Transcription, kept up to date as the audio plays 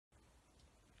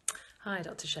Hi,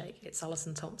 Dr Shaik. It's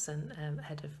Alison Thompson,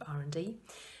 Head of R&D.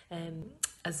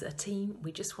 As a team,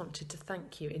 we just wanted to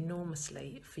thank you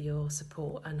enormously for your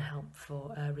support and help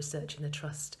for research in the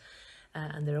Trust.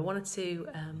 And there are one or two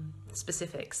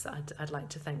specifics that I'd like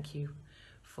to thank you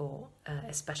for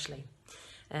especially.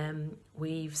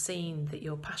 We've seen that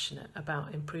you're passionate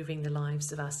about improving the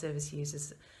lives of our service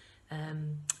users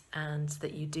and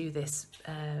that you do this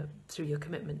through your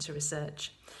commitment to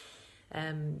research.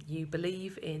 You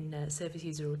believe in service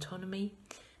user autonomy,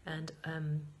 and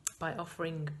by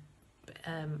offering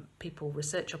people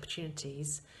research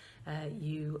opportunities,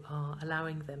 you are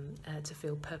allowing them to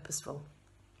feel purposeful.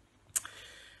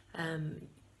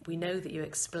 We know that you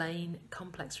explain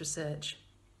complex research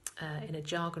in a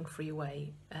jargon-free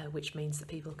way, which means that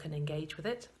people can engage with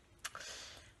it.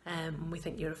 We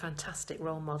think you're a fantastic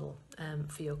role model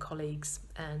for your colleagues,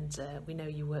 and we know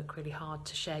you work really hard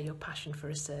to share your passion for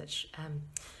research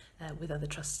with other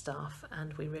Trust staff,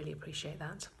 and we really appreciate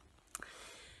that.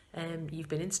 You've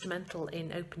been instrumental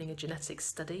in opening a genetics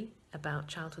study about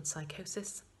childhood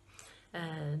psychosis,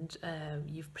 and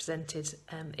you've presented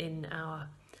in our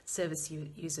service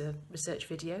user research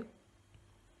video.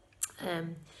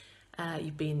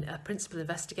 You've been a principal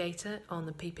investigator on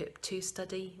the PPIP2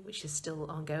 study, which is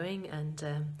still ongoing and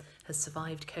has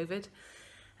survived COVID.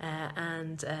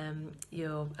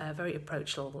 You're very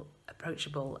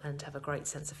approachable and have a great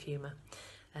sense of humour.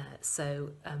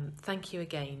 So thank you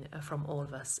again from all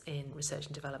of us in research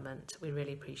and development. We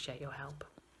really appreciate your help.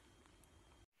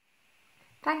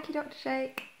 Thank you, Dr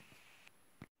Shaik.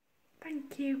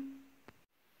 Thank you.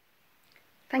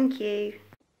 Thank you.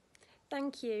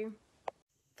 Thank you.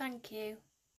 Thank you.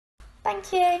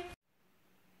 Thank you.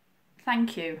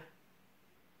 Thank you.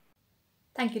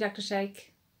 Thank you, Dr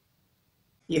Shaik.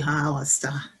 You are our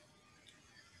star,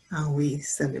 and we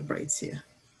celebrate you.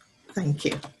 Thank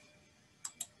you.